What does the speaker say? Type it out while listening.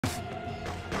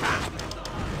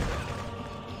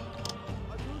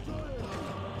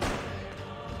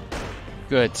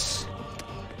Good.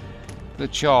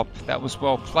 Good job. That was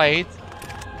well played.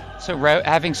 So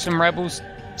having some rebels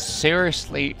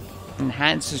seriously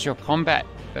enhances your combat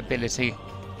ability.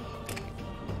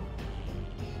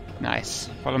 Nice.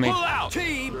 Follow me. Pull out,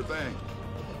 team.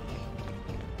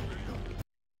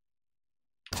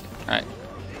 Alright.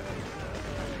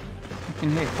 You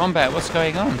can hear combat. What's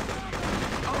going on?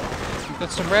 We've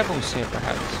got some rebels here,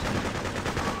 perhaps.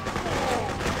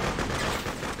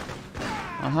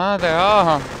 Uh-huh, there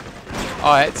are.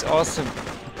 Oh, it's awesome.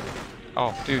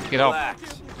 Oh, dude, get off.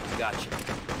 Relax. Gotcha.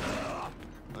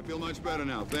 I feel much better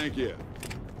now, thank you.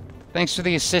 Thanks for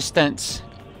the assistance.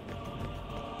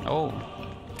 Oh,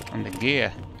 and the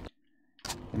gear.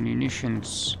 The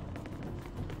munitions.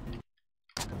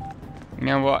 You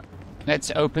know what?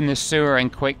 Let's open the sewer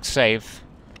and quick save.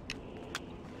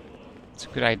 It's a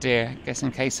good idea, I guess,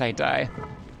 in case I die.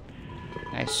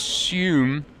 I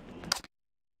assume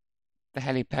the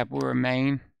helipad will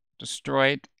remain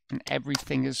destroyed and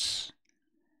everything is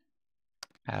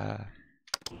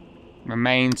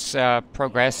remains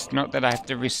progressed. Not that I have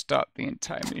to restart the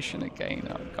entire mission again.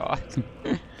 Oh god.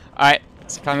 Alright,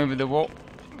 let's climb over the wall.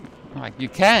 Oh, you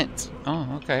can't. Oh,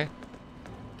 okay.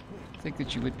 I think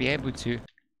that you would be able to.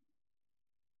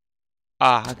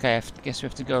 Ah, okay. I guess we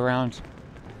have to go around.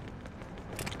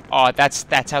 Oh, that's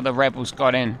how the rebels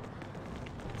got in.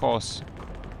 Of course.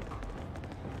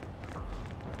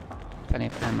 Plenty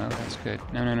of ammo. That's good.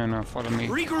 No. Follow me.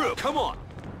 Regroup. Come on.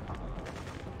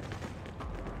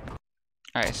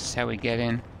 Alright, this is how we get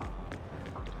in.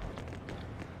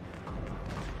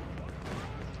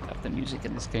 Love the music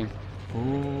in this game.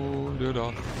 Oh,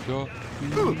 da. Oh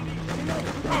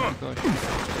god.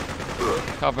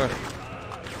 Cover.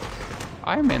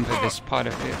 I remember this part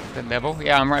of the level.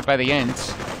 Yeah, I'm right by the end.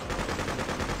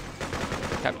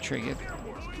 Capturing it.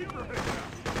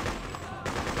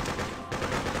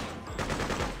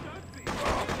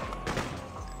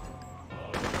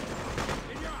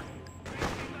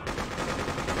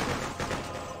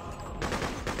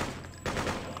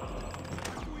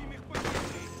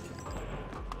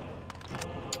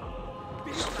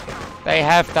 They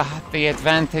have the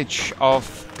advantage of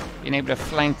being able to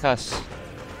flank us.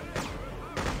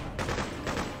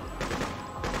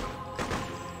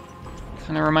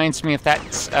 Kind of reminds me of that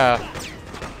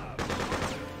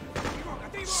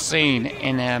scene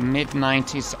in a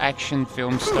mid-90s action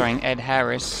film starring Ed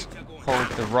Harris called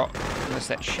The Rock. There's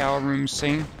that shower room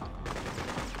scene.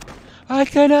 I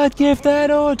cannot give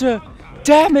that order!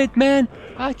 Damn it, man!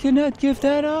 I cannot give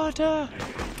that order!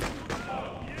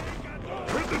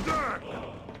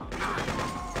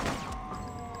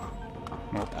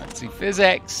 More fancy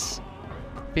physics.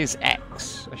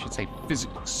 Phys-X, I should say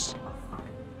physics.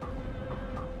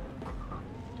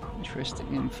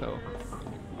 Interesting info.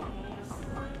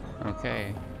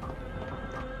 Okay.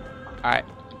 Alright.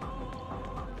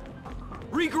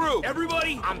 Regroup!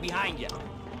 Everybody, I'm behind you.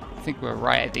 I think we're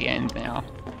right at the end now.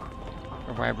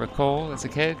 If I recall as a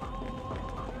kid.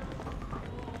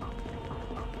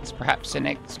 There's perhaps an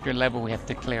extra level we have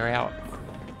to clear out.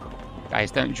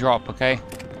 Guys, don't drop, okay?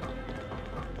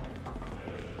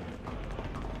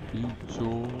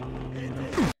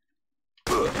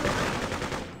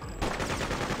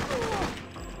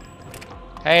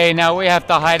 Hey, now we have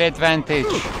the height advantage.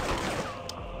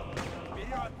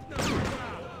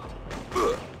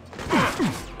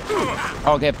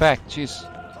 I'll get back, jeez.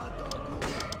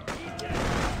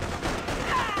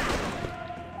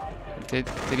 Did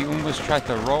he almost try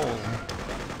to roll?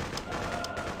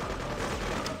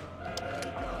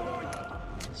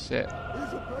 That's it.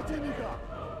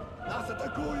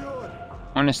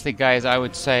 Honestly, guys, I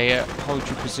would say hold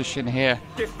your position here.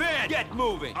 Defend! Get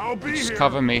moving! I'll be Just here.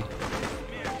 cover me.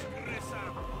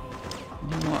 You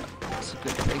know what? It's a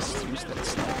good place to use that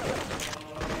sniper.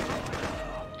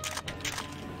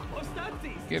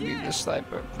 Give me the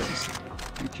sniper, please.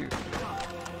 Thank you.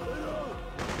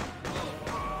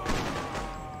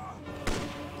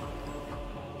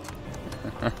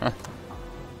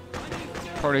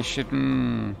 Probably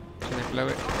shouldn't. Should I blow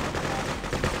it?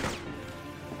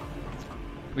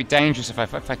 It'd be dangerous if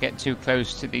I get too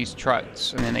close to these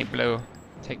trucks and then they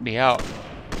take me out.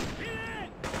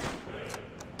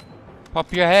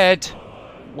 Pop your head,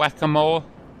 whack-a-mole.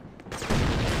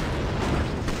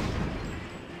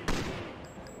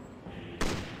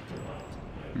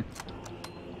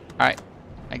 Alright,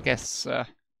 I guess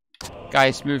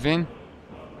guys move in.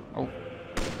 Oh,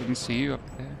 didn't see you up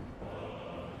there.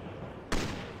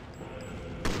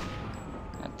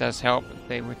 That does help if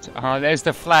they were to... Oh, there's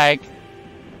the flag.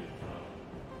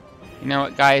 You know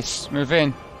what, guys? Move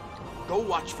in. Go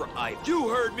watch for Ivy. You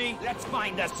heard me. Let's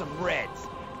find us some reds.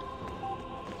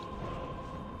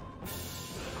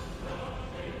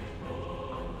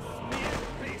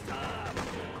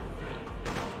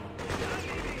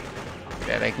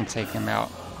 they can take him out.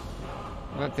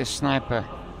 What about this sniper?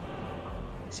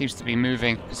 Seems to be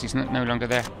moving because he's no longer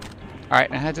there.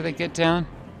 Alright, now how do they get down?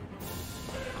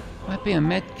 Might be a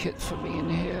med kit for me in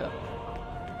here.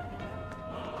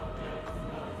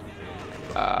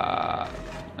 Oh,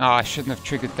 I shouldn't have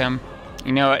triggered them.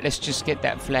 You know what, let's just get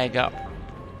that flag up.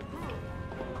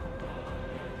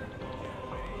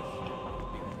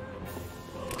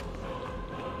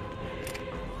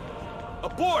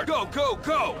 Aboard! Go, go,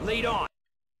 go! Lead on!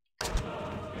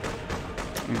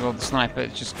 Well, the sniper,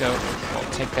 just go.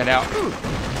 I'll take that out.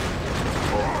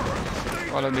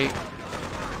 Follow me.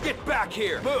 Get back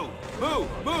here! Move! Move!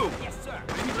 Move! Yes, sir!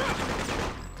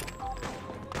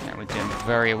 Yeah, we're doing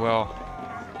very well.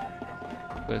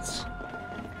 Good.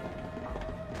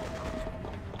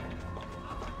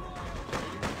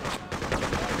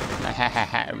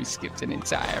 We skipped an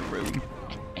entire room.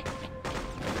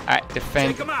 Alright,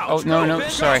 defend. Take 'em out. Oh, no, no,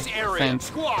 Defend sorry. this area. Defend.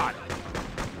 Squad!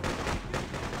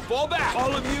 Fall back!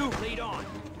 All of you, lead on!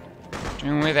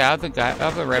 And where the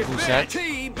other rebels at? Do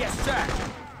Team! Yes, sir!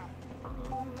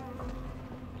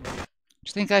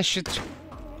 you think I should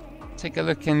take a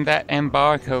look in that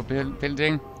embargo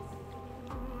building?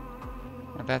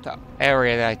 Or that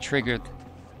area that I triggered?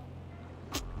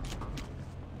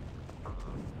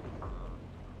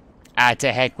 Ah,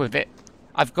 to heck with it.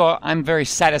 I'm very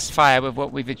satisfied with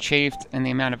what we've achieved and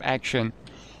the amount of action.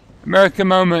 America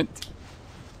moment.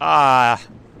 Ah.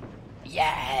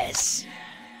 Yes.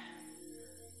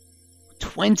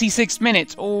 26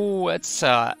 minutes. Oh, that's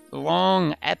a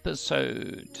long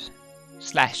episode.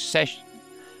 Slash session.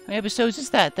 How many episodes is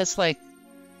that? That's like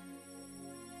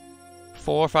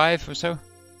 4 or 5 or so.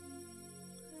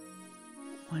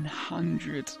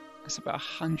 100. That's about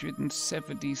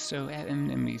 170 so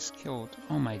enemies killed.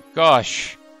 Oh my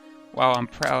gosh. Wow, I'm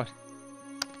proud.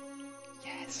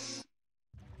 Yes.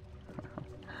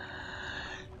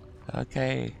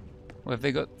 Okay. What have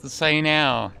they got to say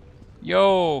now?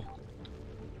 Yo!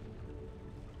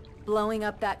 Blowing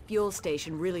up that fuel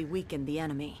station really weakened the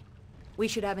enemy. We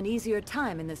should have an easier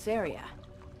time in this area.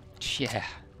 Yeah.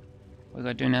 What we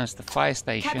gotta do now is the fire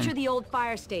station. Capture the old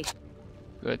fire station.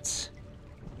 Good.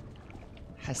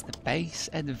 Has the base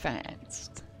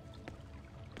advanced?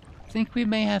 I think we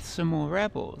may have some more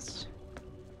rebels.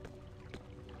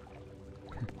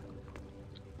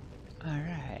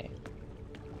 Alright.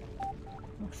 I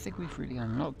don't think we've really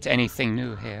unlocked anything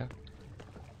new here.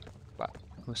 But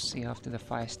we'll see after the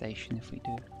fire station if we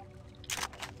do.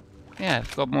 Yeah,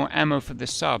 I've got more ammo for the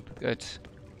sub. Good.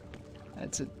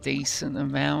 That's a decent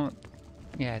amount.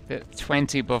 Yeah, the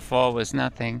 20 before was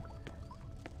nothing.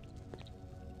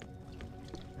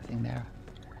 Nothing there.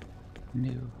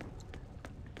 New.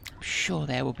 I'm sure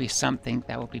there will be something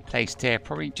that will be placed here.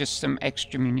 Probably just some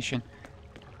extra munition.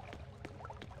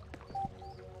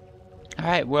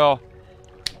 Alright, well.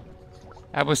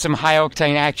 That was some high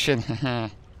octane action.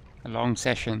 A long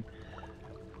session.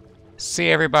 See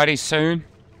everybody soon.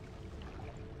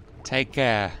 Take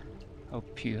care.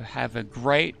 Hope you have a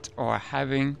great or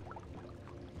having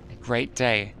a great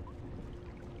day.